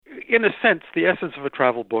in a sense, the essence of a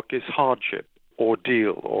travel book is hardship,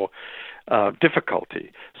 ordeal, or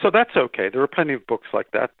difficulty. So that's okay. There are plenty of books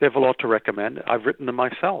like that. They have a lot to recommend. I've written them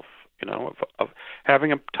myself, of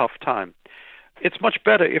having a tough time. It's much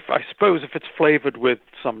better if it's flavored with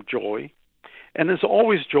some joy. And there's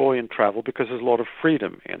always joy in travel because there's a lot of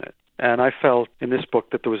freedom in it. And I felt in this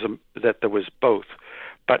book that there was both,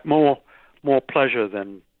 but more pleasure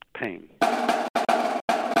than pain.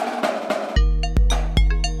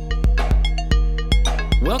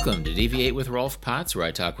 Welcome to Deviate with Rolf Potts, where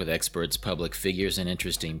I talk with experts, public figures, and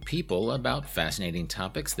interesting people about fascinating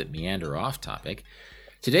topics that meander off topic.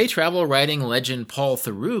 Today, travel writing legend Paul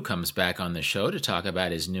Theroux comes back on the show to talk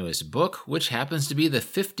about his newest book, which happens to be the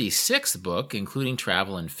 56th book, including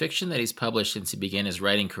travel and fiction, that he's published since he began his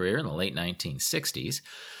writing career in the late 1960s.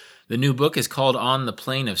 The new book is called On the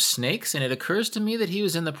Plain of Snakes, and it occurs to me that he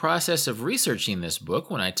was in the process of researching this book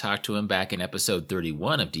when I talked to him back in episode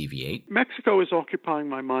 31 of Deviate. Mexico is occupying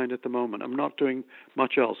my mind at the moment. I'm not doing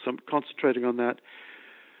much else. I'm concentrating on that.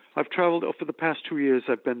 I've traveled for the past 2 years.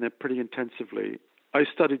 I've been there pretty intensively. I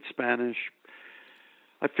studied Spanish.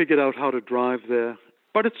 I figured out how to drive there.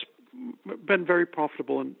 But it's been very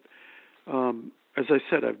profitable. And as I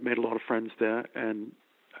said, I've made a lot of friends there. And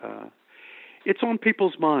it's on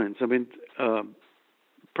people's minds. I mean,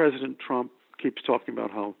 President Trump keeps talking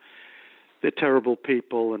about how they're terrible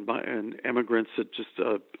people and immigrants are just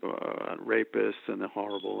rapists and they're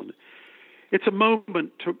horrible. And it's a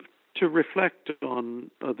moment to reflect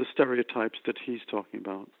on the stereotypes that he's talking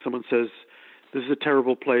about. Someone says, this is a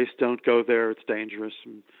terrible place, don't go there, it's dangerous.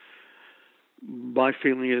 And my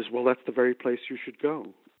feeling is, well, that's the very place you should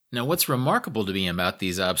go. Now, what's remarkable to me about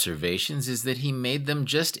these observations is that he made them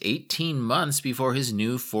just 18 months before his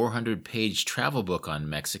new 400-page travel book on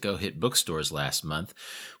Mexico hit bookstores last month,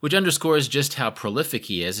 which underscores just how prolific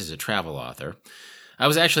he is as a travel author. I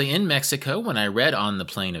was actually in Mexico when I read On the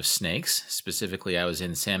Plain of Snakes. Specifically, I was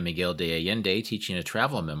in San Miguel de Allende teaching a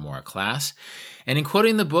travel memoir class. And in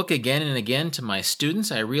quoting the book again and again to my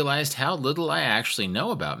students, I realized how little I actually know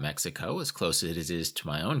about Mexico, as close as it is to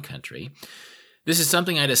my own country. This is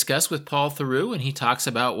something I discuss with Paul Theroux, and he talks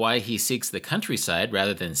about why he seeks the countryside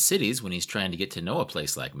rather than cities when he's trying to get to know a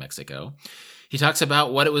place like Mexico. He talks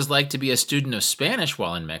about what it was like to be a student of Spanish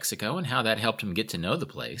while in Mexico and how that helped him get to know the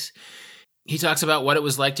place. He talks about what it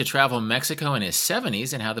was like to travel Mexico in his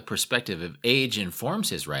 70s and how the perspective of age informs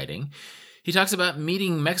his writing. He talks about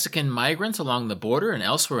meeting Mexican migrants along the border and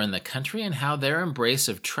elsewhere in the country and how their embrace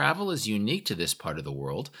of travel is unique to this part of the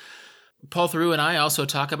world. Paul Theroux and I also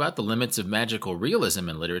talk about the limits of magical realism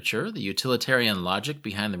in literature, the utilitarian logic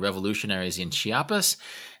behind the revolutionaries in Chiapas,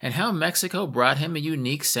 and how Mexico brought him a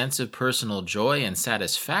unique sense of personal joy and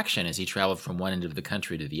satisfaction as he traveled from one end of the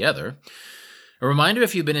country to the other. A reminder,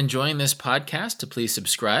 if you've been enjoying this podcast, to please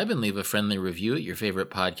subscribe and leave a friendly review at your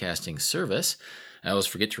favorite podcasting service. I always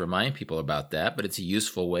forget to remind people about that, but it's a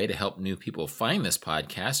useful way to help new people find this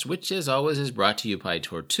podcast, which, as always, is brought to you by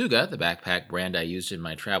Tortuga, the backpack brand I used in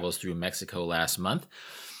my travels through Mexico last month.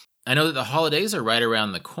 I know that the holidays are right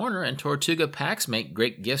around the corner, and Tortuga packs make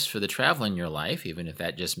great gifts for the travel in your life, even if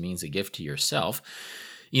that just means a gift to yourself.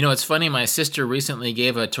 You know, it's funny, my sister recently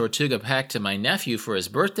gave a Tortuga pack to my nephew for his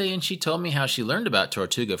birthday, and she told me how she learned about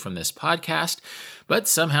Tortuga from this podcast, but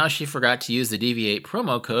somehow she forgot to use the Deviate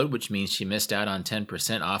promo code, which means she missed out on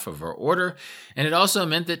 10% off of her order, and it also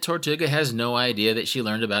meant that Tortuga has no idea that she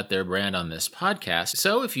learned about their brand on this podcast.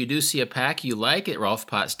 So if you do see a pack you like at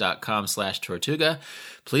rolfpotts.com/Tortuga,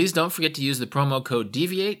 please don't forget to use the promo code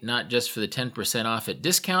DEVIATE, not just for the 10% off at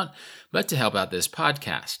discount, but to help out this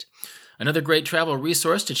podcast. Another great travel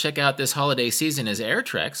resource to check out this holiday season is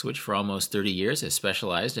AirTrex, which for almost 30 years has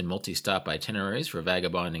specialized in multi-stop itineraries for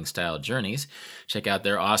vagabonding-style journeys. Check out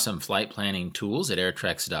their awesome flight planning tools at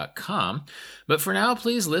airtrex.com. But for now,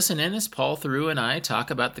 please listen in as Paul Theroux and I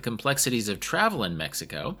talk about the complexities of travel in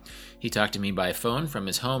Mexico. He talked to me by phone from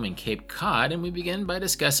his home in Cape Cod, and we begin by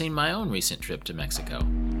discussing my own recent trip to Mexico.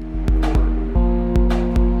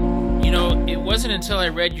 You know, it wasn't until I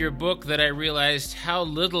read your book that I realized how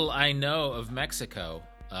little I know of Mexico.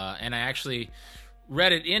 And I actually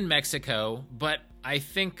read it in Mexico, but I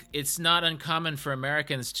think it's not uncommon for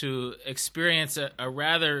Americans to experience a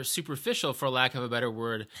rather superficial, for lack of a better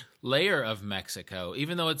word, layer of Mexico,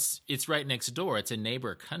 even though it's right next door. It's a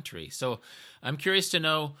neighbor country. So I'm curious to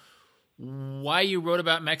know why you wrote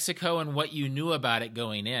about Mexico and what you knew about it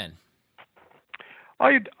going in.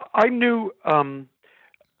 I knew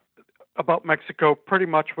about Mexico pretty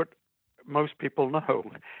much what most people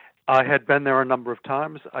know. I had been there a number of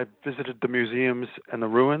times. I visited the museums and the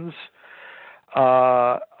ruins.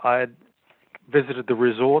 I had visited the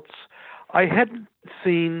resorts. I hadn't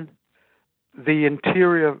seen the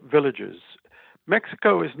interior villages.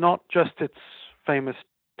 Mexico is not just its famous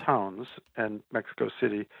towns and Mexico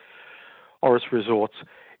City or its resorts.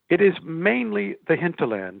 It is mainly the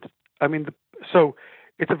hinterland. I mean, so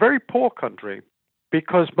it's a very poor country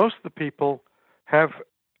because most of the people have,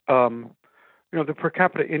 the per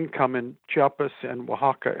capita income in Chiapas and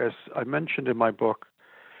Oaxaca, as I mentioned in my book,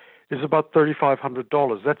 is about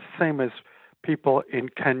 $3,500. That's the same as people in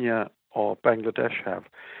Kenya or Bangladesh have.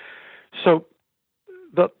 So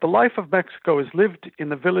the life of Mexico is lived in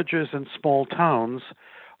the villages and small towns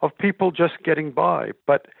of people just getting by.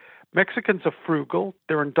 But Mexicans are frugal,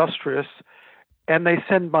 they're industrious, and they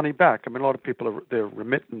send money back. I mean, a lot of people they're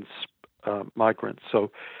remittance migrants,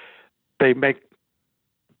 so they make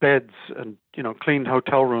beds and clean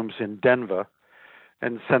hotel rooms in Denver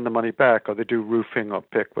and send the money back, or they do roofing or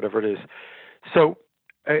pick, whatever it is. So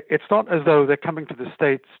it's not as though they're coming to the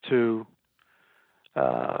States to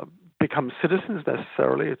become citizens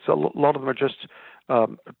necessarily. It's a lot of them are just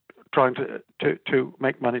trying to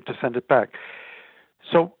make money to send it back.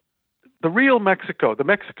 So the real Mexico,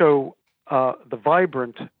 the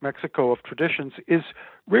vibrant Mexico of traditions, is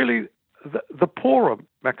really the poorer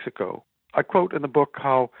Mexico. I quote in the book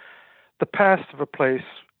how the past of a place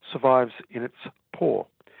survives in its poor.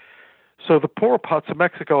 So the poorer parts of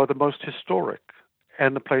Mexico are the most historic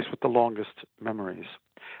and the place with the longest memories.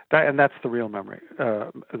 That's the real memory.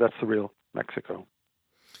 That's the real Mexico.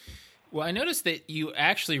 Well, I noticed that you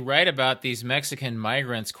actually write about these Mexican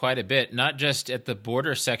migrants quite a bit, not just at the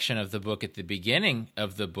border section of the book at the beginning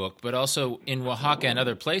of the book, but also in Oaxaca and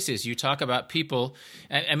other places. You talk about people.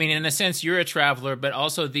 I mean, in a sense, you're a traveler, but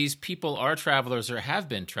also these people are travelers or have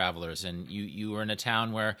been travelers. And you are in a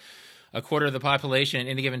town where a quarter of the population at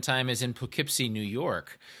any given time is in Poughkeepsie, New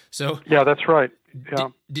York. So yeah, that's right. Yeah.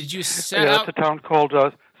 Did you set out? It's a town called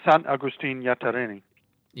San Agustin Yatareni.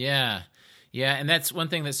 Yeah. Yeah, and that's one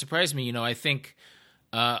thing that surprised me. I think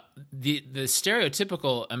the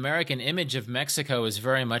stereotypical American image of Mexico is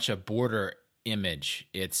very much a border image.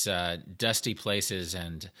 It's dusty places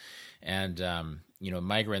and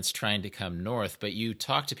migrants trying to come north. But you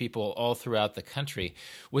talk to people all throughout the country.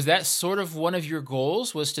 Was that sort of one of your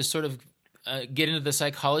goals? Was to sort of get into the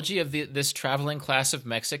psychology of this traveling class of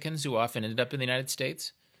Mexicans who often ended up in the United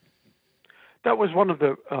States? That was one of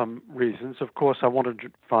the reasons. Of course, I wanted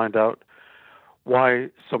to find out why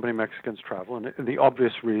so many Mexicans travel, and the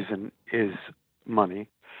obvious reason is money.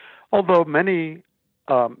 Although many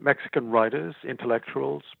Mexican writers,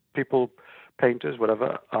 intellectuals, people, painters,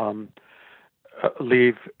 whatever,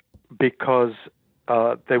 leave because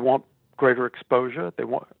they want greater exposure.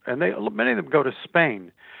 Many of them go to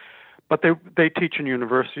Spain, but they teach in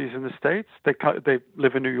universities in the States. They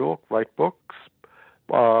live in New York, write books.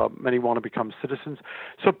 Many want to become citizens.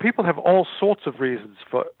 So people have all sorts of reasons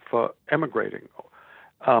for emigrating.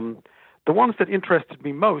 The ones that interested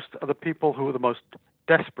me most are the people who are the most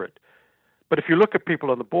desperate. But if you look at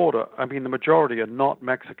people on the border, I mean, the majority are not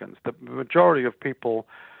Mexicans. The majority of people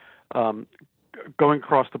going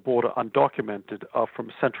across the border undocumented are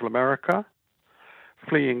from Central America,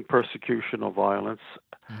 fleeing persecution or violence.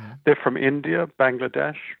 Mm-hmm. They're from India,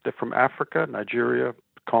 Bangladesh. They're from Africa, Nigeria,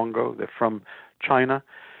 Congo. They're from China,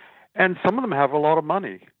 and some of them have a lot of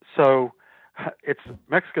money. So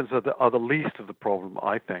Mexicans are the least of the problem,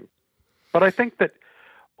 I think. But I think that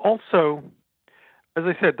also, as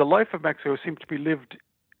I said, the life of Mexico seems to be lived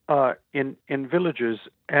in villages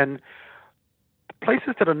and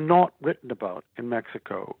places that are not written about in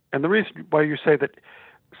Mexico. And the reason why you say that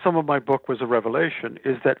some of my book was a revelation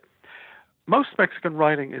is that most Mexican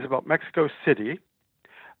writing is about Mexico City,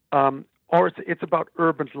 or it's about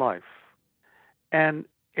urban life. And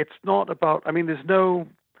it's not about, there's no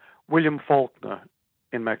William Faulkner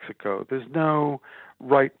in Mexico. There's no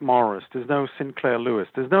Wright Morris. There's no Sinclair Lewis.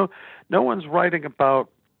 There's no one's writing about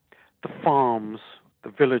the farms, the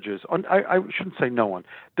villages. I shouldn't say no one.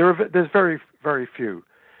 There's very, very few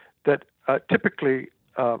that typically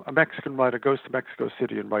a Mexican writer goes to Mexico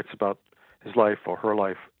City and writes about his life or her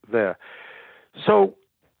life there. So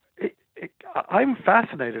I'm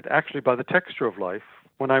fascinated actually by the texture of life.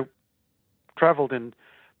 When I traveled in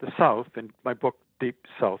the South, in my book Deep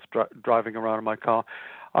South, driving around in my car,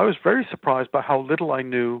 I was very surprised by how little I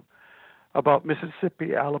knew about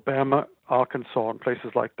Mississippi, Alabama, Arkansas, and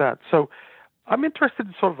places like that. So I'm interested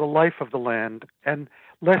in sort of the life of the land and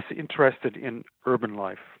less interested in urban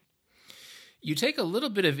life. You take a little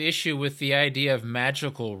bit of issue with the idea of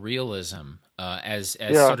magical realism as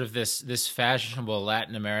Yeah. sort of this fashionable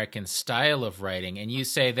Latin American style of writing, and you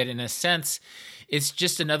say that in a sense it's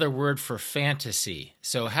just another word for fantasy.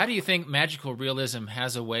 So how do you think magical realism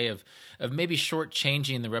has a way of maybe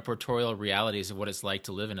shortchanging the repertorial realities of what it's like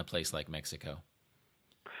to live in a place like Mexico?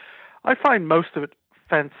 I find most of it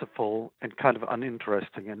fanciful and kind of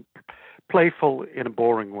uninteresting and playful in a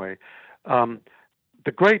boring way.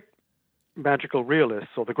 The great magical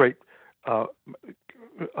realists, or the great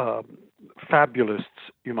fabulists,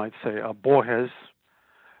 you might say, are Borges.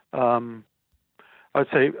 I'd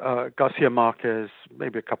say Garcia Marquez,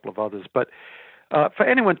 maybe a couple of others. But for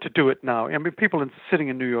anyone to do it now, I mean, people sitting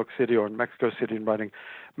in New York City or in Mexico City and writing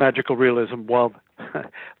magical realism while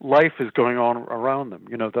life is going on around them,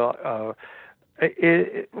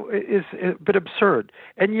 it is a bit absurd.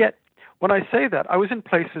 And yet, when I say that, I was in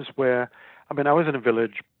places where, I mean, I was in a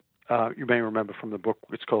village. You may remember from the book.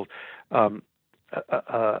 It's called Santa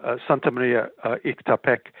Maria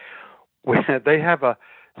Ixtapec, where they have a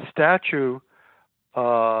statue,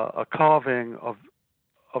 a carving of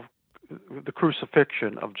the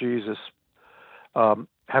crucifixion of Jesus,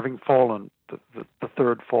 having fallen, the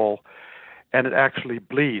third fall, and it actually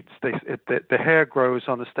bleeds. The hair grows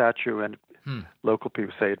on the statue, and local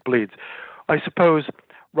people say it bleeds. I suppose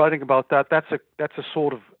writing about that's a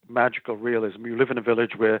sort of magical realism. You live in a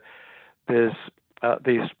village where there's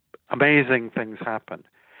these amazing things happen.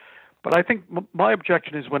 But I think my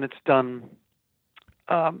objection is when it's done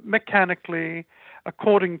mechanically,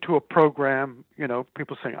 according to a program.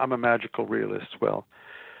 People saying I'm a magical realist. Well,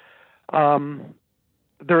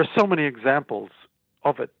 there are so many examples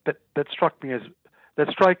of it that strike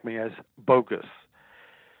me as bogus,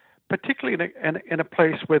 particularly in a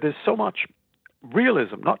place where there's so much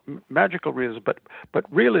realism, not magical realism, but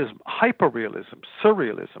realism, hyper-realism,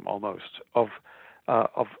 surrealism almost of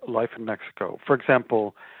life in Mexico. For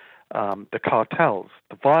example, the cartels,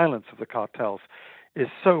 the violence of the cartels is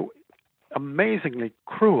so amazingly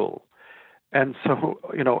cruel and so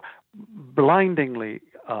blindingly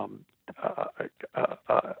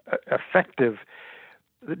effective.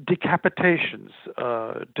 Decapitations,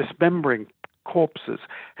 dismembering corpses,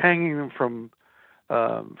 hanging them from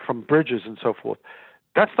bridges and so forth.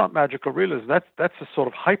 That's not magical realism. That's a sort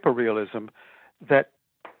of hyper-realism that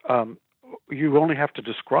you only have to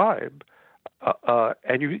describe,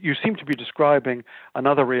 and you seem to be describing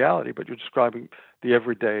another reality, but you're describing the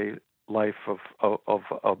everyday life of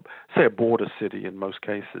say, a border city in most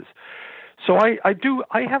cases. So my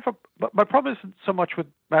problem isn't so much with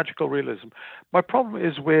magical realism. My problem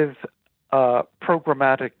is with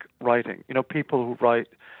programmatic writing. People who write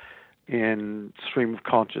in stream of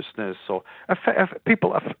consciousness, or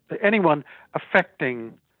anyone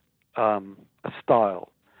affecting a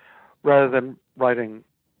style rather than writing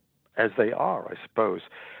as they are, I suppose.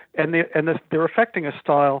 And they're affecting a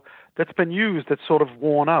style that's been used, that's sort of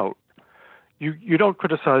worn out. You don't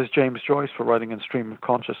criticize James Joyce for writing in stream of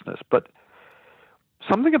consciousness, but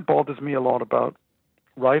something that bothers me a lot about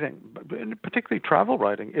writing, particularly travel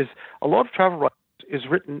writing, is a lot of travel writing is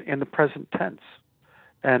written in the present tense.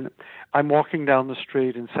 And I'm walking down the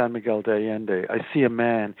street in San Miguel de Allende. I see a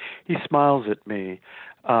man. He smiles at me.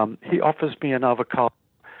 He offers me an avocado.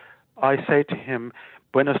 I say to him,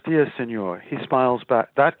 "Buenos dias, senor." He smiles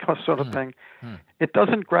back. That sort of thing. It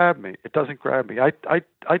doesn't grab me. It doesn't grab me. I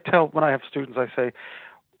tell, when I have students, I say,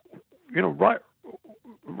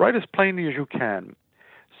 write as plainly as you can.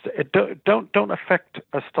 Don't affect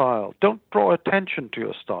a style. Don't draw attention to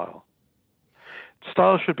your style.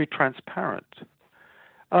 Style should be transparent,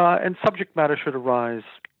 and subject matter should arise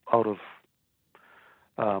out of,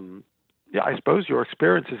 I suppose, your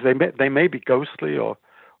experiences. They may be ghostly or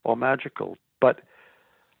magical, but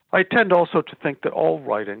I tend also to think that all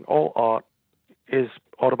writing, all art, is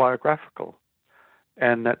autobiographical,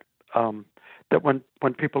 and that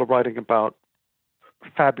when people are writing about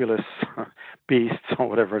fabulous beasts or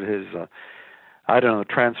whatever it is, I don't know,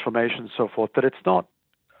 transformation and so forth, that it's not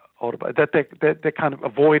that they're kind of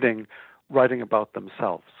avoiding writing about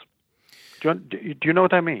themselves. Do you know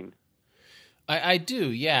what I mean? I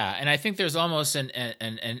do, yeah. And I think there's almost an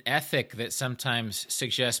ethic that sometimes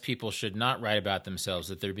suggests people should not write about themselves,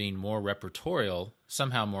 that they're being more repertorial,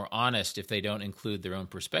 somehow more honest if they don't include their own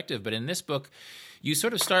perspective. But in this book, you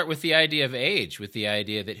sort of start with the idea of age, with the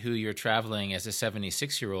idea that who you're traveling as a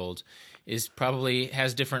 76-year-old is probably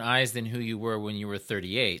has different eyes than who you were when you were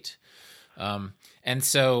 38. And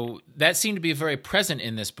so that seemed to be very present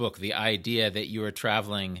in this book, the idea that you were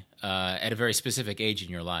traveling at a very specific age in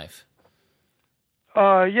your life.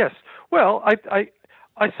 Yes. Well, I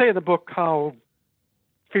say in the book how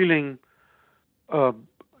feeling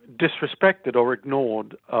disrespected or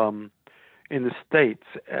ignored in the States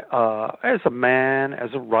as a man,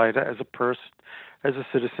 as a writer, as a person, as a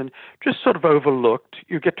citizen, just sort of overlooked.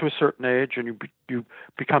 You get to a certain age and you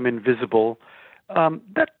become invisible.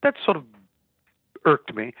 That sort of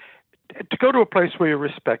irked me. To go to a place where you're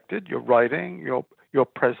respected, your writing, your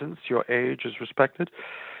presence, your age is respected,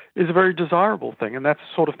 is a very desirable thing, and that's the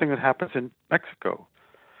sort of thing that happens in Mexico.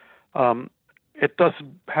 It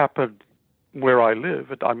doesn't happen where I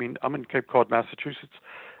live. I'm in Cape Cod, Massachusetts.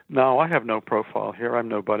 Now I have no profile here. I'm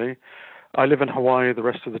nobody. I live in Hawaii the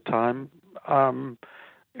rest of the time. I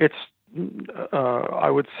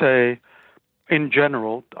would say, in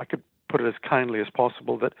general, I could put it as kindly as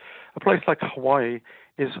possible, that a place like Hawaii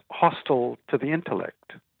is hostile to the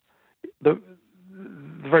intellect. The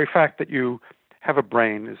very fact that you have a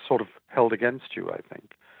brain is sort of held against you, I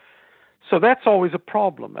think. So that's always a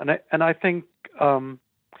problem, and I think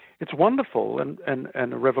it's wonderful and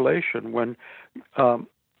a revelation when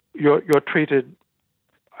you're treated.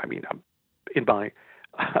 I mean, in my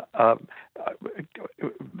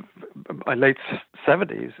my late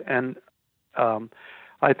 70s, and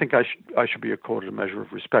I think I should be accorded a measure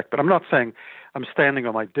of respect. But I'm not saying I'm standing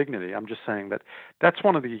on my dignity. I'm just saying that that's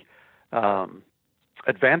one of the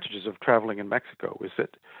advantages of traveling in Mexico, is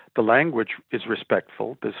that the language is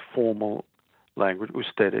respectful. There's formal language,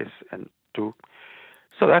 ustedes and tú.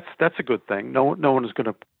 So that's a good thing. No one is going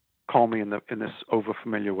to call me in this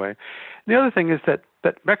overfamiliar way. And the other thing is that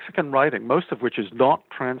Mexican writing, most of which is not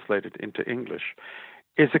translated into English,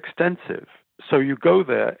 is extensive. So you go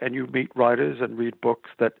there and you meet writers and read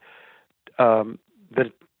books that don't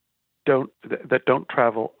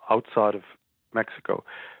travel outside of Mexico.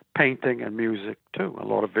 Painting and music too, a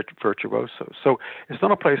lot of virtuosos. So it's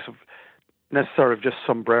not a place of necessarily just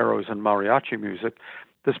sombreros and mariachi music.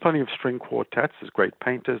 There's plenty of string quartets. There's great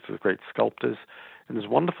painters. There's great sculptors, and there's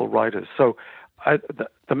wonderful writers. So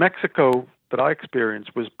the Mexico that I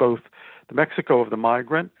experienced was both the Mexico of the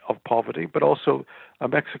migrant, of poverty, but also a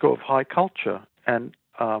Mexico of high culture, and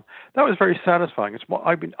that was very satisfying.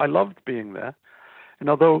 I loved being there, and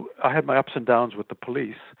although I had my ups and downs with the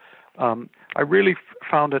police, I really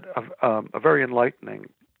found it a very enlightening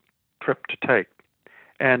trip to take.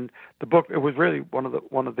 And the book, it was really one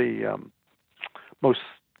of the most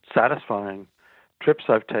satisfying trips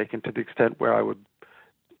I've taken, to the extent where I would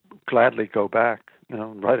gladly go back,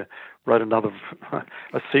 and write another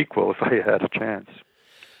a sequel if I had a chance.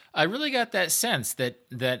 I really got that sense that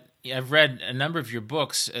I've read a number of your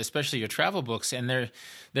books, especially your travel books, and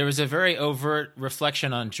there was a very overt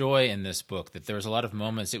reflection on joy in this book, that there was a lot of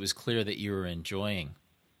moments it was clear that you were enjoying.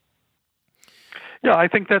 Yeah, I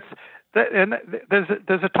think and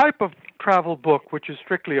there's a type of travel book which is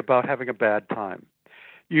strictly about having a bad time.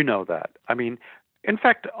 You know that. I mean, in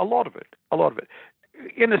fact, a lot of it.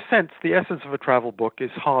 In a sense, the essence of a travel book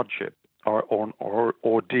is hardship or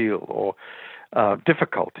ordeal or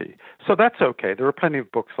difficulty. So that's okay. There are plenty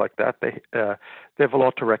of books like that. They have a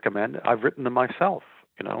lot to recommend. I've written them myself,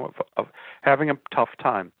 of having a tough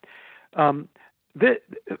time.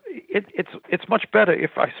 It's much better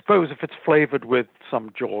if it's flavored with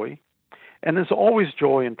some joy. And there's always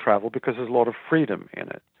joy in travel because there's a lot of freedom in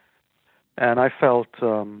it. And I felt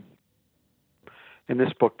in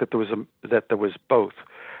this book that there was both,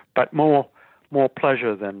 but more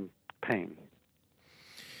pleasure than pain.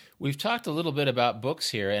 We've talked a little bit about books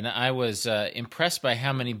here, and I was impressed by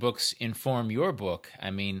how many books inform your book. I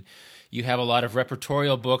mean, you have a lot of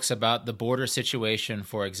repertorial books about the border situation,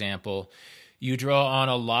 for example. You draw on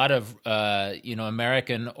a lot of,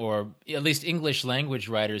 American or at least English language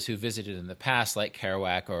writers who visited in the past, like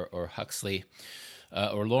Kerouac or Huxley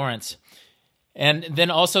or Lawrence. And then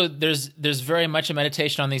also there's very much a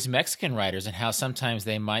meditation on these Mexican writers and how sometimes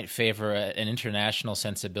they might favor an international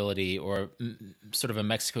sensibility or sort of a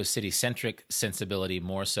Mexico City-centric sensibility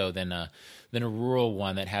more so than a rural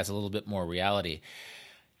one that has a little bit more reality.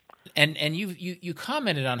 And you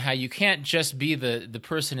commented on how you can't just be the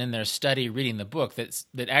person in their study reading the book,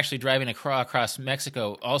 that actually driving across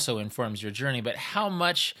Mexico also informs your journey, but how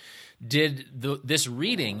much did this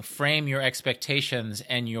reading frame your expectations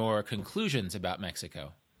and your conclusions about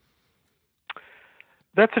Mexico?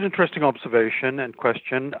 That's an interesting observation and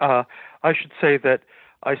question. I should say that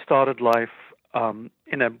I started life in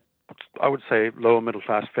I would say, lower middle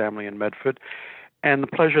class family in Medford, and the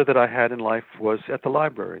pleasure that I had in life was at the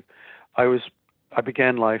library. I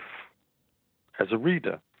began life as a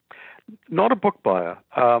reader, not a book buyer.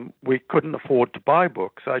 We couldn't afford to buy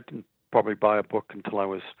books. I didn't probably buy a book until I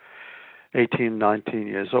was 18, 19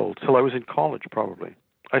 years old, till I was in college probably.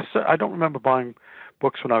 I don't remember buying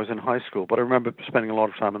books when I was in high school, but I remember spending a lot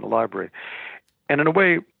of time in the library. And in a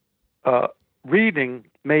way, reading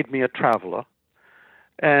made me a traveler,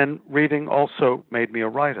 and reading also made me a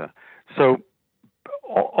writer. So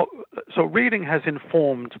reading has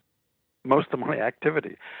informed most of my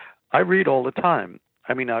activity. I read all the time.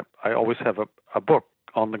 I mean, I always have a book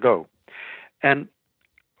on the go. And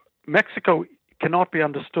Mexico cannot be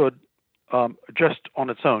understood just on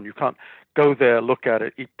its own. You can't go there, look at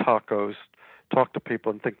it, eat tacos, talk to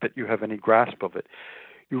people, and think that you have any grasp of it.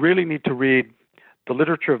 You really need to read the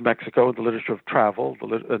literature of Mexico, the literature of travel,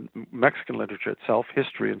 the Mexican literature itself,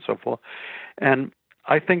 history, and so forth. And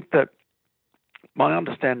I think that my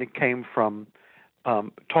understanding came from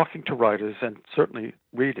talking to writers and certainly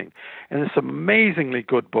reading. And there's some amazingly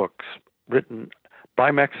good books written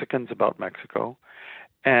by Mexicans about Mexico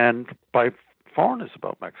and by foreigners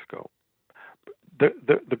about Mexico.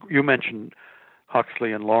 You mentioned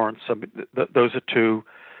Huxley and Lawrence. I mean, those are two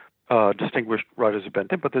distinguished writers of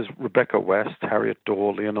Benton, but there's Rebecca West, Harriet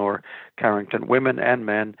Dole, Leonore Carrington, women and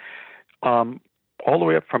men, all the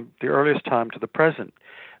way up from the earliest time to the present.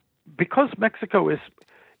 Because Mexico is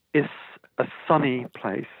a sunny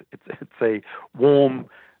place, it's a warm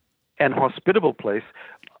and hospitable place.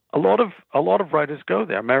 A lot of writers go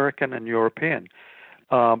there, American and European.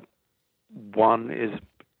 One is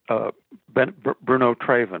Bruno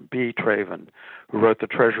Traven, B. Traven, who wrote The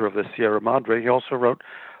Treasure of the Sierra Madre. He also wrote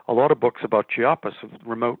a lot of books about Chiapas,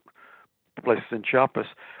 remote places in Chiapas,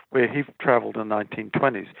 where he traveled in the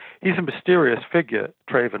 1920s. He's a mysterious figure,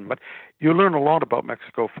 Traven, but you learn a lot about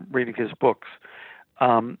Mexico from reading his books.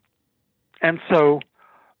 And so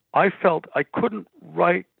I felt I couldn't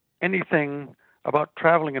write anything about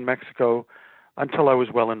traveling in Mexico until I was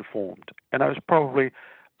well informed. And I was probably,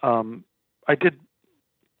 I did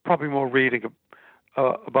probably more reading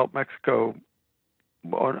about Mexico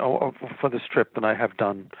or for this trip than I have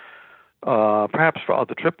done perhaps for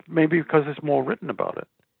other trips, maybe because there's more written about it.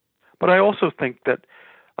 But I also think that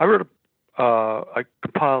I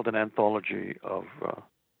compiled an anthology of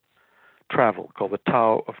travel called The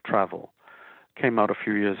Tao of Travel. Came out a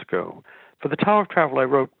few years ago. For The Tao of Travel,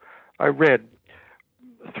 I read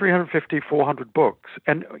 350, 400 books,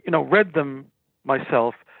 and read them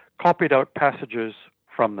myself, copied out passages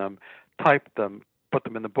from them, typed them, put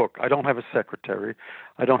them in the book. I don't have a secretary.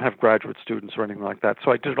 I don't have graduate students or anything like that,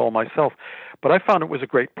 so I did it all myself. But I found it was a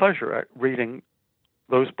great pleasure at reading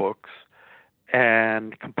those books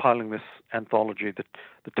and compiling this anthology,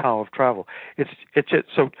 the Tao of Travel.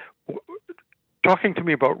 So talking to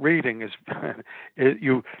me about reading is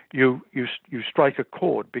you strike a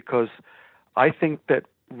chord, because I think that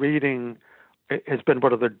reading has been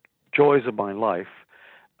one of the joys of my life,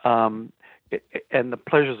 and the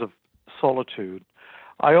pleasures of solitude.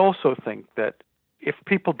 I also think that if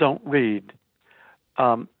people don't read,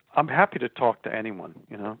 I'm happy to talk to anyone,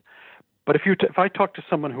 But if I talk to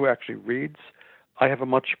someone who actually reads, I have a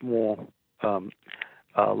much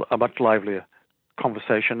livelier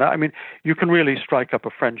conversation. I mean, you can really strike up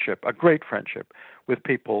a great friendship, with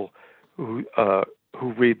people who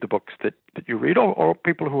read the books that you read, or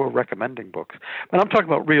people who are recommending books. And I'm talking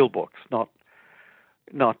about real books, not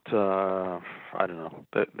I don't know,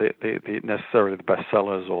 the necessarily the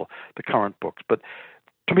bestsellers or the current books, but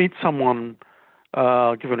to meet someone.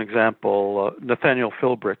 I'll give an example. Nathaniel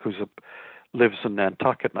Philbrick, who lives in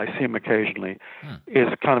Nantucket, and I see him occasionally, is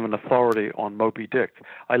kind of an authority on Moby Dick.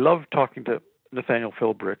 I love talking to Nathaniel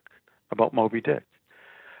Philbrick about Moby Dick.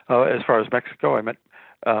 As far as Mexico, I met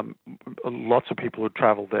lots of people who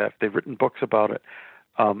traveled there. They've written books about it.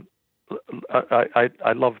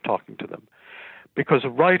 I love talking to them, because a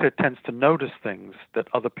writer tends to notice things that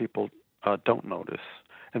other people don't notice,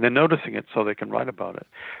 and they're noticing it so they can write about it.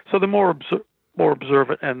 So they're more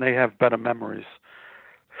observant, and they have better memories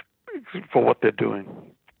for what they're doing.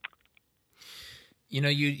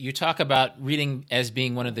 You talk about reading as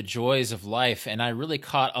being one of the joys of life, and I really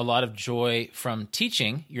caught a lot of joy from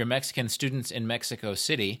teaching your Mexican students in Mexico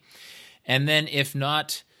City. And then, if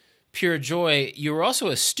not pure joy, you were also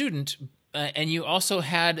a student, and you also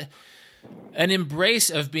had an embrace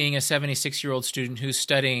of being a 76-year-old student who's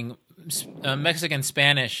studying Mexican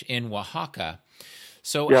Spanish in Oaxaca.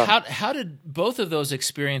 So yeah. How did both of those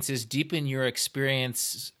experiences deepen your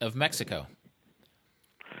experience of Mexico?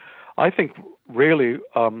 I think really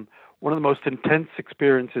one of the most intense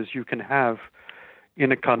experiences you can have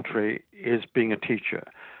in a country is being a teacher,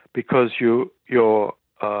 because you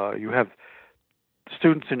have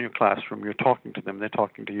students in your classroom, you're talking to them, they're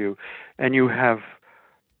talking to you, and you have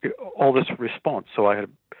all this response. So I had a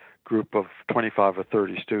group of 25 or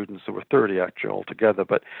 30 students. There were 30 actually altogether,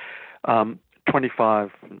 but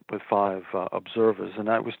 25 with 5 observers, and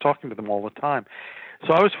I was talking to them all the time.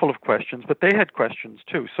 So I was full of questions, but they had questions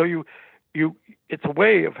too. So it's a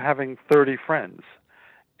way of having 30 friends,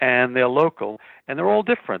 and they're local, and they're all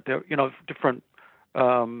different. They're different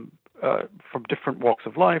from different walks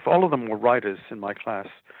of life. All of them were writers in my class,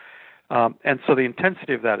 and so the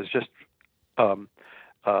intensity of that is just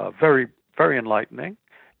very, very enlightening,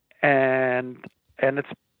 and it's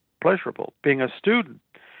pleasurable. Being a student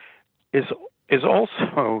is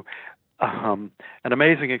also an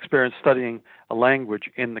amazing experience studying a language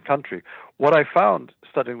in the country. What I found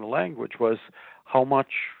studying the language was how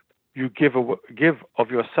much you give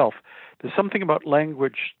of yourself. There's something about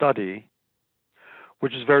language study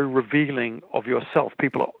which is very revealing of yourself.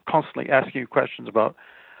 People are constantly asking you questions about,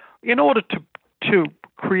 in order to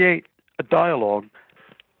create a dialogue,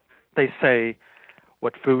 they say,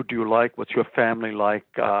 what food do you like? What's your family like?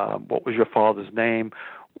 What was your father's name?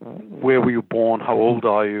 Where were you born? How old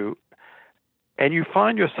are you? And you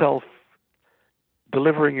find yourself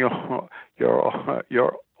delivering your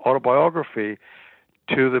autobiography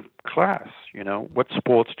to the class. What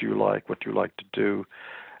sports do you like? What do you like to do?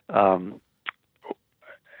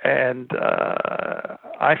 And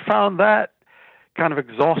I found that kind of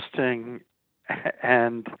exhausting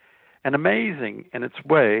and amazing in its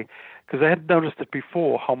way, because I hadn't noticed it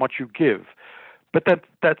before, how much you give. But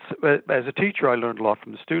that's as a teacher, I learned a lot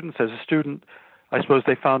from the students. As a student, I suppose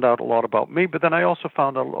they found out a lot about me, but then I also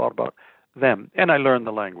found out a lot about them, and I learned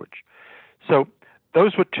the language. So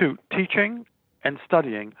those were two, teaching and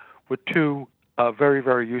studying were two very,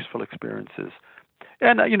 very useful experiences.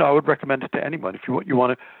 And, I would recommend it to anyone. If you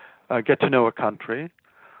want to get to know a country,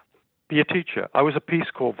 be a teacher. I was a Peace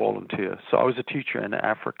Corps volunteer, so I was a teacher in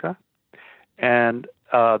Africa, and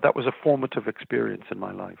that was a formative experience in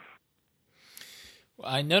my life.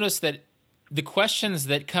 I noticed that the questions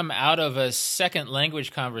that come out of a second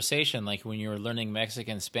language conversation, like when you're learning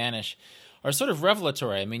Mexican Spanish, are sort of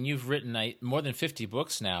revelatory. I mean, you've written more than 50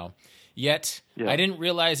 books now, yet I didn't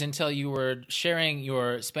realize until you were sharing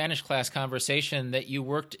your Spanish class conversation that you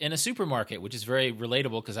worked in a supermarket, which is very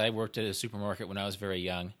relatable because I worked at a supermarket when I was very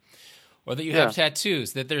young, or that you have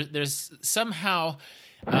tattoos, that there's somehow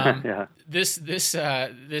this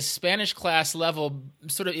Spanish class level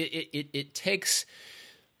sort of it takes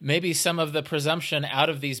maybe some of the presumption out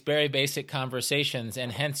of these very basic conversations,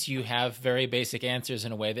 and hence you have very basic answers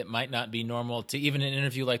in a way that might not be normal to even an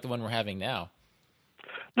interview like the one we're having now.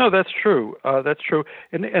 No, that's true. That's true.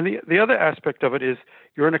 And the other aspect of it is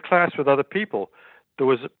you're in a class with other people. There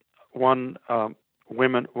was one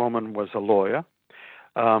woman was a lawyer.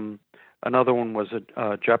 Another one was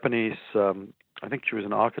a Japanese. I think she was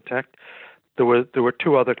an architect. There were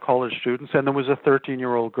two other college students, and there was a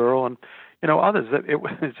 13-year-old girl, and others. It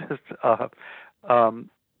was just a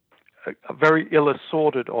very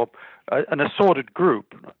ill-assorted, or an assorted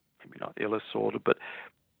group. Maybe not ill-assorted, but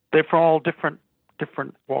they're from all different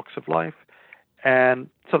walks of life, and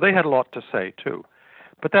so they had a lot to say too.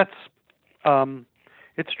 But that's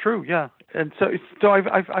it's true, yeah. And so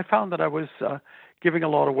I found that I was giving a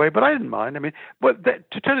lot away, but I didn't mind. I mean,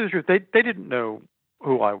 to tell you the truth, they didn't know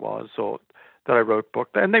who I was or that I wrote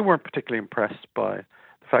books, and they weren't particularly impressed by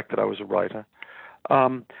the fact that I was a writer.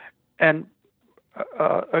 That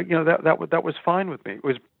was fine with me.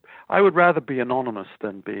 I would rather be anonymous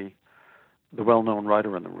than be the well-known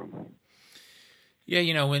writer in the room.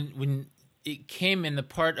 Yeah, when it came in the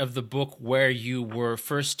part of the book where you were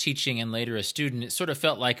first teaching and later a student, it sort of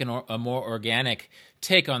felt like a more organic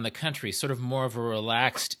take on the country, sort of more of a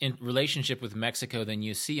relaxed relationship with Mexico than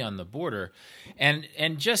you see on the border. And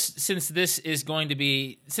just since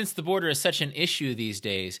since the border is such an issue these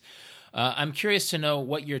days, I'm curious to know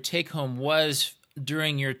what your take-home was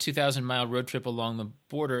during your 2,000-mile road trip along the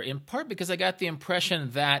border, in part because I got the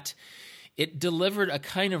impression that it delivered a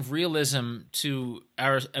kind of realism to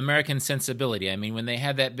our American sensibility. I mean, when they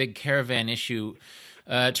had that big caravan issue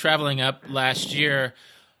traveling up last year,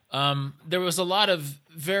 there was a lot of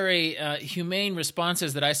very humane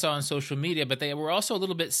responses that I saw on social media, but they were also a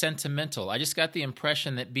little bit sentimental. I just got the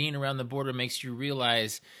impression that being around the border makes you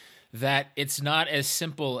realize that it's not as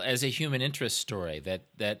simple as a human interest story, that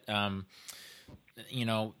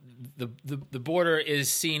the border is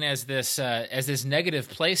seen as this negative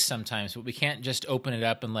place sometimes, but we can't just open it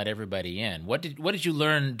up and let everybody in. What did you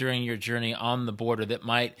learn during your journey on the border that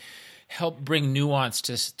might help bring nuance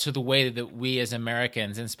to the way that we as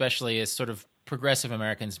Americans, and especially as sort of progressive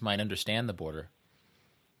Americans, might understand the border?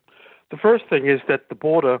 The first thing is that the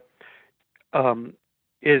border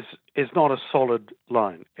is not a solid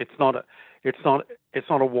line. It's not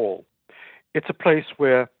a wall. It's a place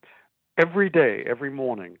where every day, every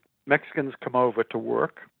morning, Mexicans come over to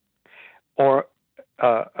work, or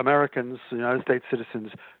Americans, United States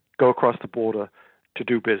citizens, go across the border to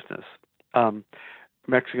do business.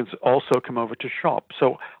 Mexicans also come over to shop.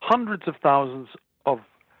 So hundreds of thousands of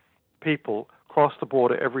people cross the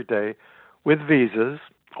border every day with visas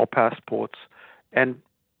or passports and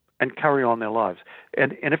carry on their lives.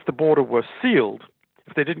 And if the border were sealed,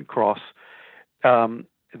 if they didn't cross,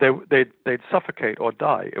 they'd suffocate or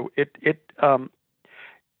die.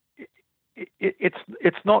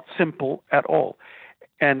 It's not simple at all.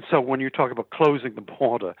 And so when you talk about closing the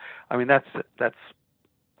border, I mean that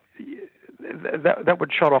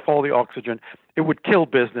would shut off all the oxygen. It would kill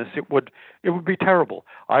business. It would be terrible.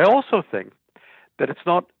 I also think that it's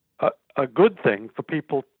not a good thing for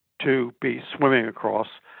people to be swimming across,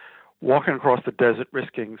 walking across the desert,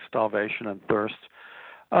 risking starvation and thirst,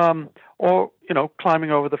 or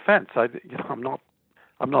climbing over the fence. I'm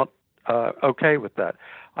not okay with that.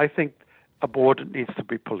 I think a border needs to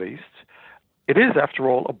be policed. It is, after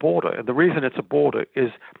all, a border, and the reason it's a border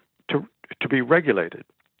is to be regulated.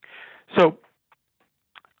 So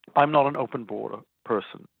I'm not an open border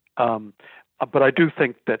person, but I do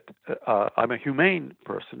think that I'm a humane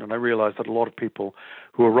person, and I realize that a lot of people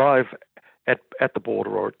who arrive at the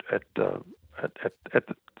border or at the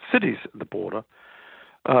cities at the border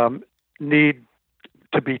need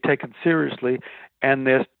to be taken seriously, and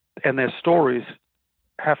their stories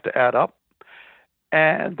have to add up,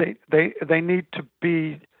 and they need to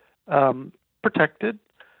be protected,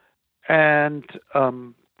 and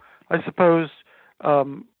I suppose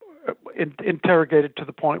interrogated to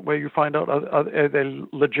the point where you find out are they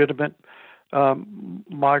legitimate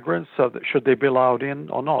migrants, so that should they be allowed in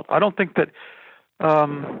or not. I don't think that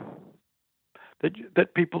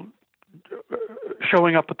that people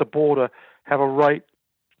showing up at the border have a right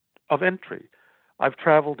of entry. I've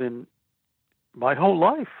traveled in my whole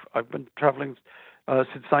life. I've been traveling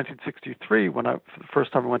since 1963 when for the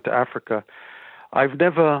first time I went to Africa. I've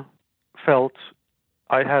never felt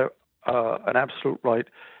I had an absolute right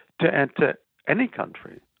to enter any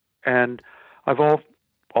country. And I've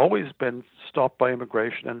always been stopped by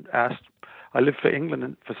immigration and asked. I lived for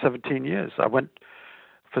England for 17 years. I went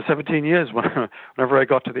for 17 years whenever I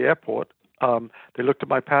got to the airport. They looked at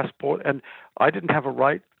my passport, and I didn't have a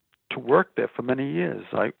right to work there for many years.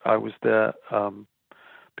 I was there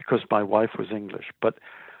because my wife was English. But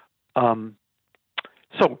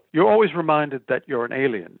so you're always reminded that you're an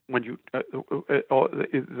alien when you, or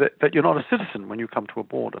that you're not a citizen when you come to a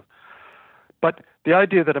border. But the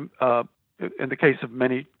idea that in the case of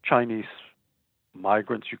many Chinese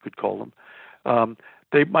migrants, you could call them,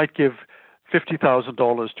 they might give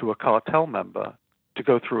 $50,000 to a cartel member to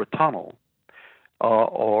go through a tunnel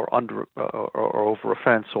or under or over a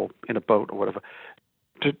fence or in a boat or whatever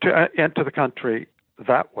to enter the country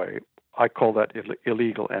that way. I call that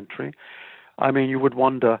illegal entry. I mean, you would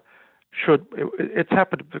wonder, it's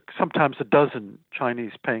happened sometimes a dozen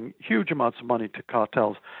Chinese paying huge amounts of money to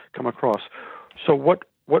cartels come across. So what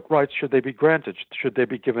rights should they be granted? Should they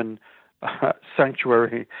be given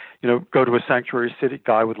sanctuary, go to a sanctuary city,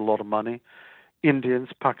 guy with a lot of money? Indians,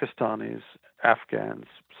 Pakistanis, Afghans,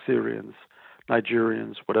 Syrians,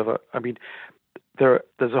 Nigerians, whatever. I mean, there's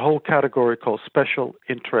a whole category called special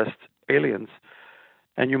interest aliens,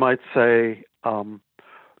 and you might say,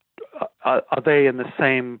 are they in the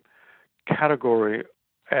same category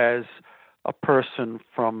as a person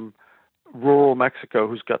from rural Mexico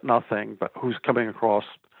who's got nothing but who's coming across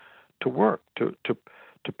to work, to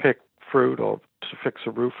pick fruit or to fix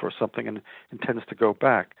a roof or something and intends to go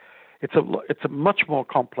back? It's a much more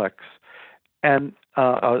complex and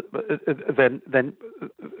then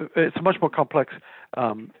it's a much more complex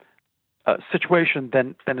situation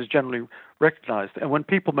than is generally recognized. And when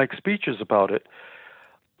people make speeches about it,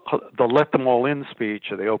 the let them all in speech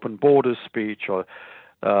or the open borders speech or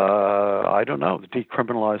I don't know, the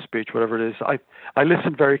decriminalized speech, whatever it is, I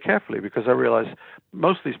listen very carefully because I realize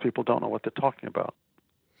most of these people don't know what they're talking about.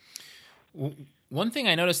 One thing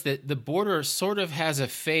I noticed that the border sort of has a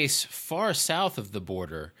face far south of the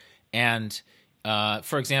border. And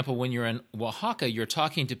for example, when you're in Oaxaca, you're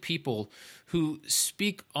talking to people who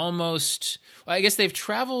speak almost, I guess they've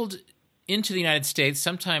traveled into the United States,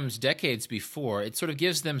 sometimes decades before. It sort of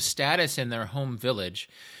gives them status in their home village.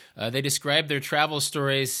 They describe their travel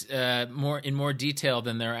stories in more detail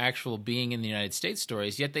than their actual being in the United States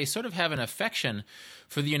stories, yet they sort of have an affection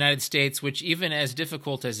for the United States, which, even as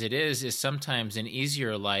difficult as it is sometimes an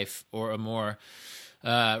easier life or a more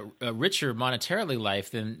a richer monetarily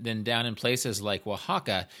life than down in places like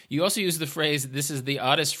Oaxaca. You also use the phrase, "This is the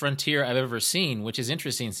oddest frontier I've ever seen," which is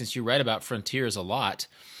interesting since you write about frontiers a lot.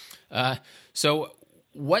 So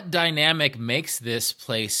what dynamic makes this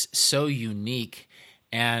place so unique?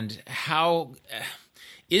 and how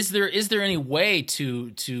is there any way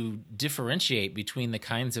to differentiate between the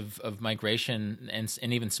kinds of migration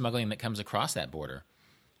and even smuggling that comes across that border?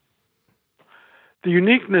 The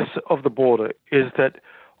uniqueness of the border is that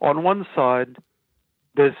on one side,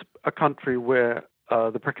 there's a country where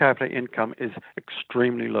the per capita income is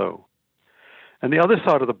extremely low. And the other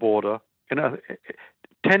side of the border,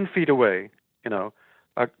 10 feet away,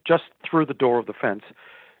 just through the door of the fence,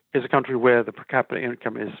 is a country where the per capita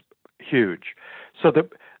income is huge. So the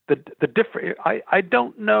different, I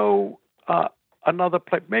don't know another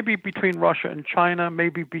place, maybe between Russia and China,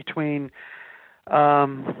 maybe between,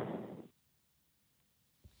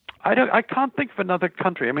 I can't think of another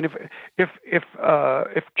country. I mean, if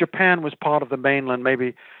Japan was part of the mainland,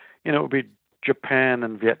 maybe, it would be Japan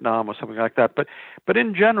and Vietnam or something like that. But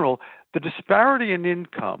in general, the disparity in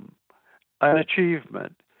income and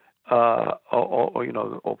achievement,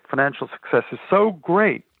 or financial success is so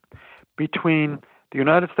great between the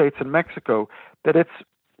United States and Mexico that it's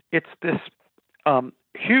this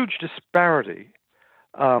huge disparity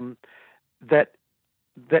that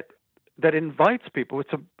invites people.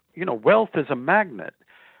 It's wealth is a magnet,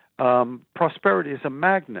 prosperity is a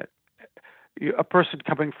magnet. A person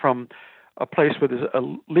coming from a place where there's a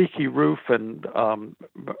leaky roof and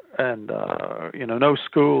no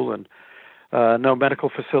school and no medical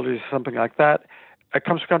facilities, something like that, it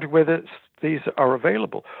comes to a country where these are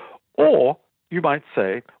available. Or you might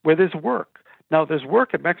say where there's work. Now, there's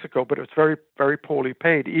work in Mexico, but it's very, very poorly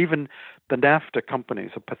paid. Even the NAFTA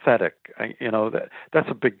companies are pathetic. That's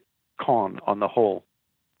a big con on the whole.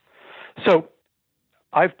 So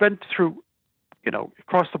I've been through,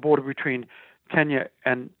 across the border between Kenya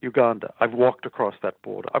and Uganda. I've walked across that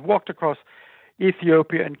border. I've walked across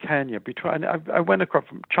Ethiopia and Kenya. I went across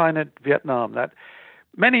from China to Vietnam. That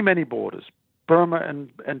many, many borders. Burma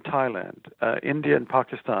and Thailand, India and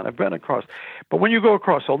Pakistan. I've been across. But when you go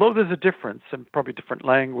across, although there's a difference and probably different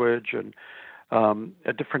language and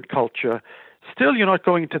a different culture, still you're not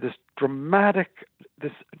going into this dramatically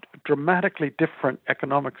different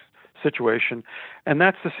economic situation, and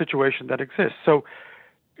that's the situation that exists. So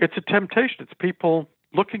it's a temptation. It's people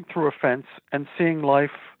looking through a fence and seeing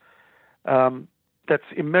life that's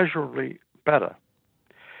immeasurably better.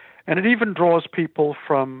 And it even draws people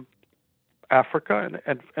from Africa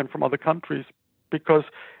and from other countries because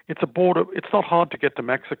it's a border. It's not hard to get to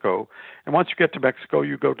Mexico, and once you get to Mexico,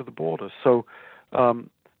 you go to the border. So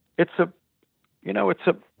it's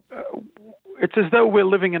as though we're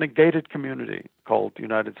living in a gated community called the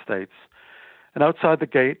United States, and outside the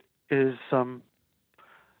gate is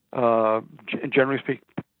generally speaking,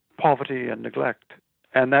 poverty and neglect,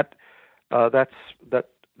 and that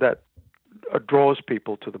draws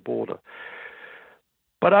people to the border.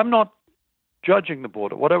 But I'm not judging the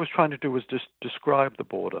border. What I was trying to do was just describe the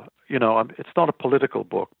border. It's not a political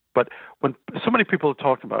book, but when so many people are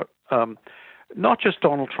talking about, not just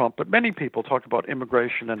Donald Trump, but many people talk about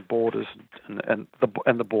immigration and borders and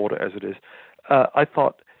the border as it is, I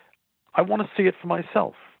thought I want to see it for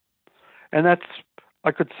myself, and that's,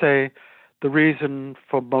 I could say, the reason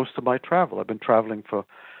for most of my travel. I've been traveling for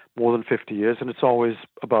more than 50 years, and it's always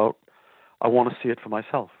about I want to see it for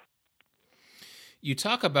myself. You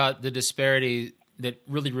talk about the disparity that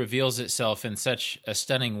really reveals itself in such a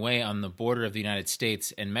stunning way on the border of the United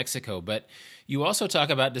States and Mexico, but you also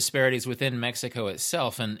talk about disparities within Mexico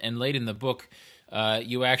itself, and late in the book,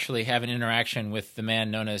 you actually have an interaction with the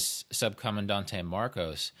man known as Subcomandante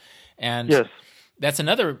Marcos. And yes, that's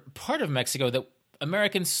another part of Mexico that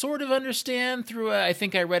Americans sort of understand through, I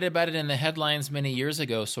think I read about it in the headlines many years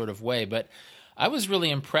ago sort of way, but I was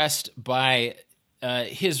really impressed by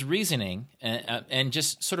his reasoning and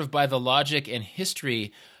just sort of by the logic and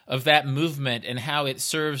history of that movement and how it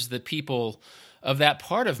serves the people of that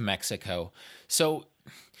part of Mexico. So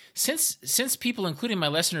since people, including my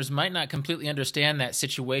listeners, might not completely understand that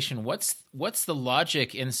situation, what's the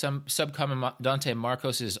logic in some Subcomandante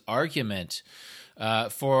Marcos's argument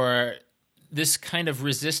for this kind of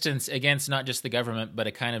resistance against not just the government, but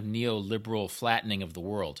a kind of neoliberal flattening of the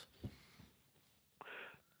world?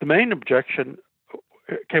 The main objection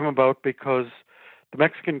came about because the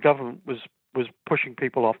Mexican government was pushing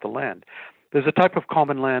people off the land. There's a type of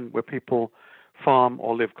common land where people farm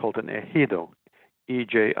or live called an ejido,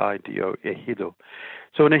 E-J-I-D-O, ejido.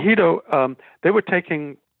 So an ejido, they were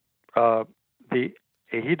taking the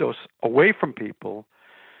ejidos away from people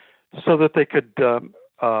so that they could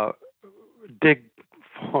dig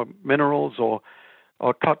for minerals or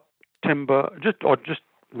cut timber, just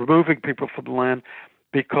removing people from the land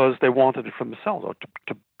because they wanted it for themselves or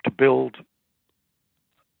to build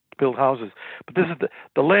houses. But this is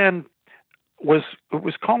the land was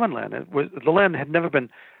common land. The land had never been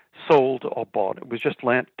sold or bought. It was just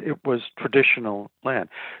land. It was traditional land.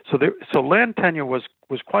 So land tenure was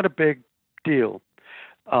quite a big deal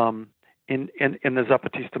in the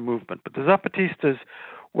Zapatista movement. But the Zapatistas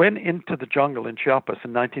went into the jungle in Chiapas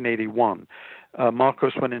in 1981.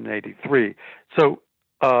 Marcos went in 83. So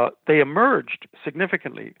they emerged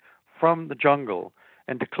significantly from the jungle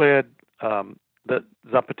and declared the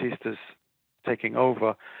Zapatistas taking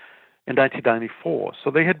over in 1994.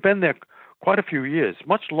 So they had been there quite a few years,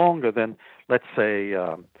 much longer than, let's say,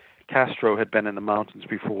 Castro had been in the mountains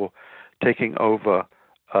before taking over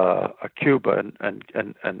Cuba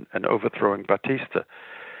and overthrowing Batista.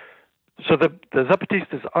 So the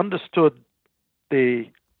Zapatistas understood the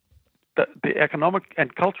economic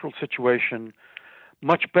and cultural situation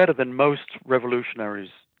much better than most revolutionaries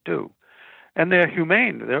do. And they're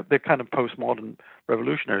humane. They're kind of postmodern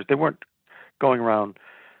revolutionaries. They weren't going around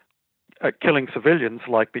killing civilians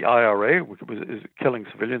like the IRA was killing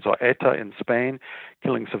civilians, or ETA in Spain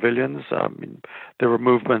killing civilians. I mean, there were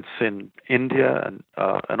movements in India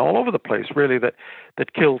and all over the place, really, that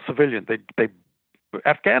kill civilians. They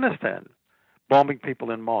Afghanistan, bombing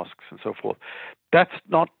people in mosques and so forth. That's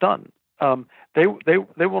not done. They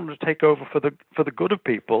wanted to take over for the good of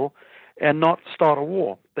people and not start a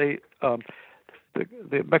war. The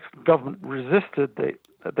Mexican government resisted.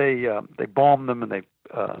 They bombed them and they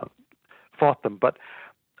fought them, but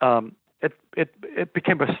it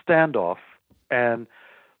became a standoff. And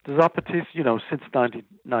the Zapatistas, since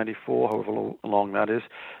 1994, however long that is,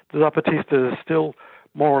 the Zapatistas are still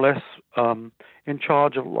more or less in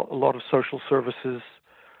charge of a lot of social services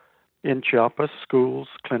in Chiapas, schools,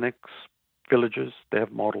 clinics, villages. They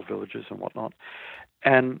have model villages and whatnot.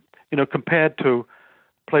 And compared to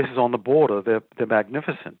places on the border, they're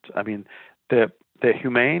magnificent. I mean, they're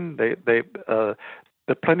humane. There are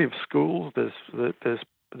plenty of schools. There's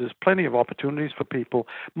plenty of opportunities for people,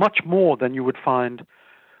 much more than you would find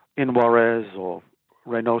in Juarez or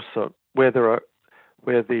Reynosa, where the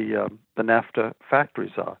NAFTA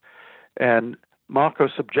factories are. And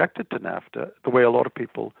Marcos objected to NAFTA the way a lot of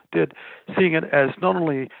people did, seeing it as not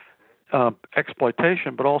only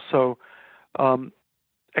exploitation but also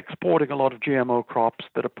exporting a lot of GMO crops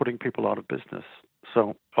that are putting people out of business.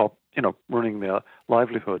 So, ruining their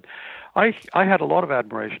livelihood. I had a lot of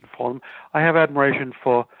admiration for them. I have admiration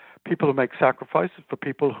for people who make sacrifices, for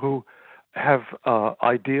people who have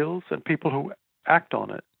ideals, and people who act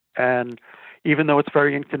on it. And even though it's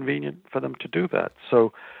very inconvenient for them to do that,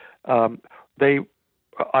 so I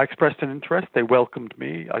expressed an interest. They welcomed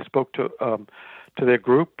me. I spoke to their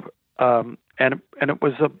group, and it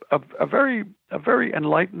was a very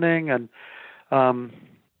enlightening and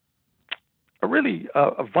a really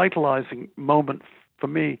vitalizing moment for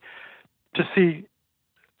me to see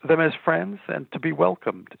them as friends and to be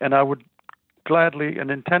welcomed. And I would gladly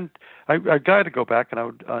and intend, I'd glad to go back, and I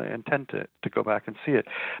would intend to go back and see it.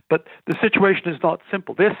 But the situation is not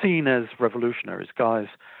simple. They're seen as revolutionaries, guys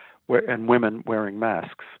and women wearing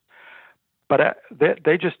masks. But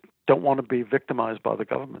they just don't want to be victimized by the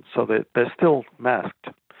government, so they're still masked.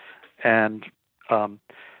 And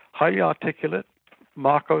highly articulate.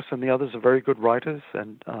 Marcos and the others are very good writers,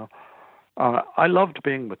 and I loved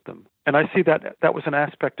being with them. And I see that was an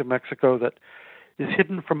aspect of Mexico that is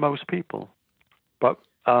hidden from most people. But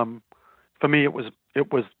for me, it was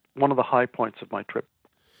one of the high points of my trip.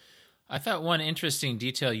 I thought one interesting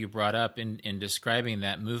detail you brought up in describing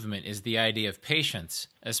that movement is the idea of patience,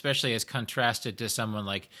 especially as contrasted to someone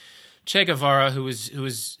like Che Guevara, who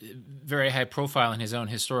was very high profile in his own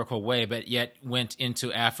historical way, but yet went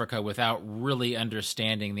into Africa without really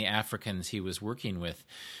understanding the Africans he was working with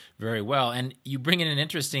very well. And you bring in an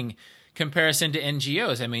interesting comparison to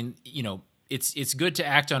NGOs. I mean, it's good to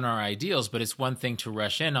act on our ideals, but it's one thing to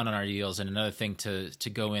rush in on our ideals and another thing to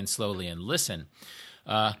go in slowly and listen.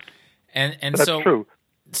 And That's true.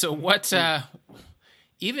 So what?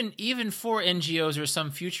 Even for NGOs or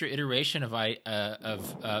some future iteration of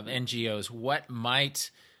NGOs,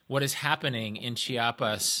 what is happening in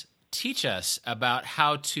Chiapas teach us about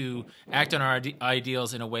how to act on our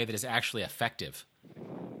ideals in a way that is actually effective?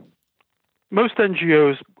 Most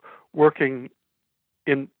NGOs working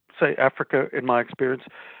in, say, Africa, in my experience,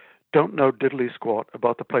 don't know diddly squat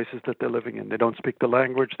about the places that they're living in. They don't speak the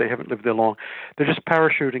language. They haven't lived there long. They're just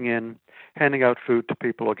parachuting in, handing out food to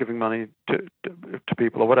people or giving money to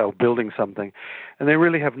people or whatever, building something. And they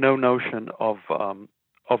really have no notion of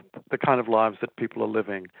the kind of lives that people are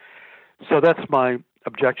living. So that's my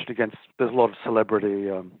objection against, there's a lot of celebrity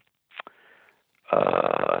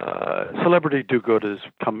do-gooders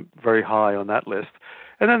come very high on that list.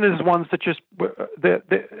 And then there's ones that just, an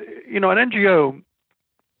NGO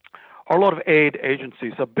or a lot of aid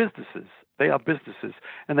agencies are businesses. They are businesses,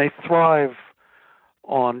 and they thrive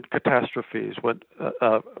on catastrophes,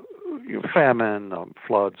 famine,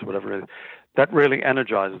 floods, whatever it is. That really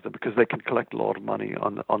energizes them because they can collect a lot of money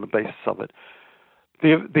on the basis of it.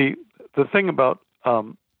 The thing about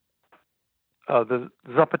the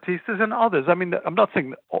Zapatistas and others, I mean, I'm not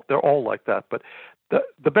saying they're all like that, but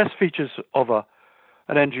the best features of an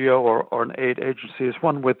NGO or an aid agency is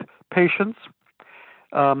one with patience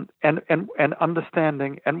and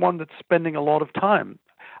understanding, and one that's spending a lot of time.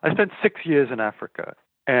 I spent 6 years in Africa,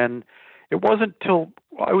 and it wasn't till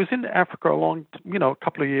I was in Africa a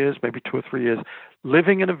couple of years, maybe 2 or 3 years,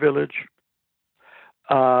 living in a village,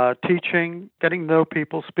 teaching, getting to know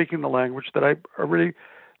people, speaking the language, that I really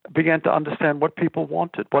began to understand what people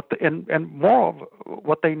wanted, and more of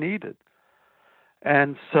what they needed.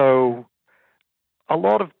 And so, a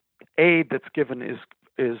lot of aid that's given is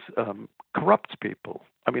corrupts people.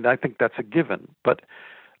 I mean, I think that's a given, but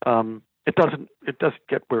it doesn't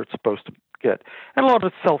get where it's supposed to get. And a lot of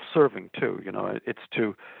it's self-serving too. It's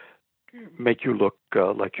to make you look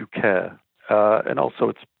like you care, and also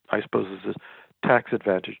it's, I suppose, there's a tax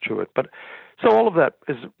advantage to it. But so all of that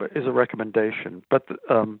is a recommendation. But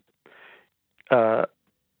I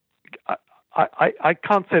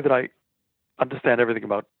can't say that I understand everything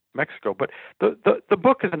about Mexico. But the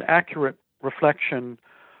book is an accurate reflection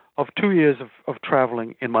of 2 years of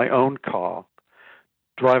traveling in my own car,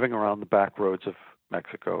 driving around the back roads of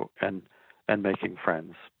Mexico and making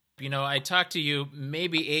friends. I talked to you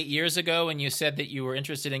maybe 8 years ago, and you said that you were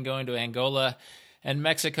interested in going to Angola and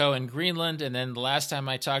Mexico and Greenland. And then the last time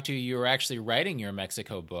I talked to you, you were actually writing your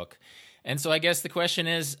Mexico book. And so I guess the question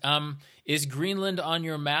is Greenland on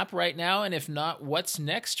your map right now? And if not, what's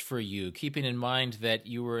next for you, keeping in mind that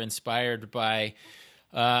you were inspired by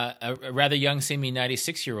a rather young, seeming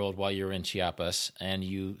 96-year-old while you were in Chiapas, and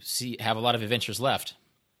you have a lot of adventures left?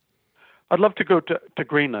 I'd love to go to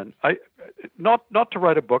Greenland. Not to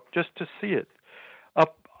write a book, just to see it.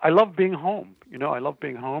 I love being home. I love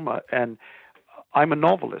being home, and I'm a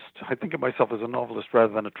novelist. I think of myself as a novelist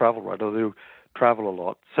rather than a travel writer. I do travel a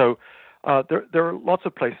lot. So there are lots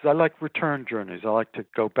of places. I like return journeys. I like to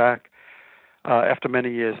go back after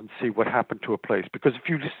many years and see what happened to a place. Because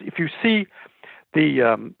if you see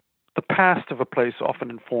the past of a place often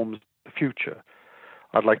informs the future.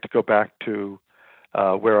 I'd like to go back to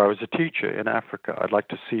where I was a teacher in Africa. I'd like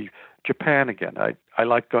to see Japan again. I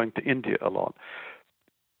like going to India a lot.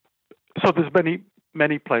 So there's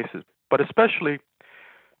many places, but especially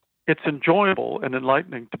it's enjoyable and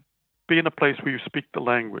enlightening to be in a place where you speak the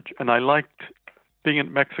language. And I liked being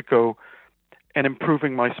in Mexico and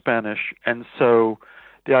improving my Spanish, and so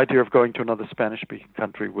the idea of going to another Spanish-speaking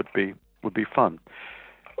country would be fun.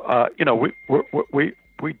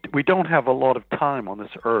 We don't have a lot of time on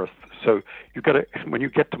this earth, so when you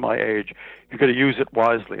get to my age, you got to use it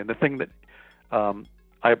wisely. And the thing that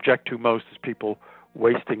I object to most is people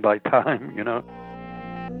wasting my time.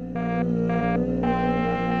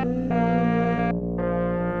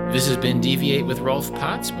 This has been Deviate with Rolf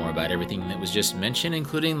Potts. More about everything that was just mentioned,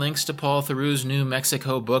 including links to Paul Theroux's new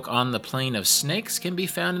Mexico book, On the Plain of Snakes, can be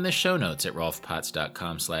found in the show notes at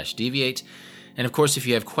rolfpotts.com/deviate. And of course, if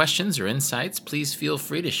you have questions or insights, please feel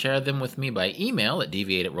free to share them with me by email at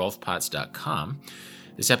deviate@rolfpotts.com.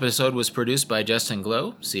 This episode was produced by Justin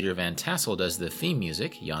Glow. Cedar Van Tassel does the theme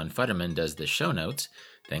music. Jan Futterman does the show notes.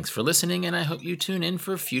 Thanks for listening, and I hope you tune in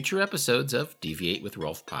for future episodes of Deviate with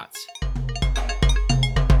Rolf Potts.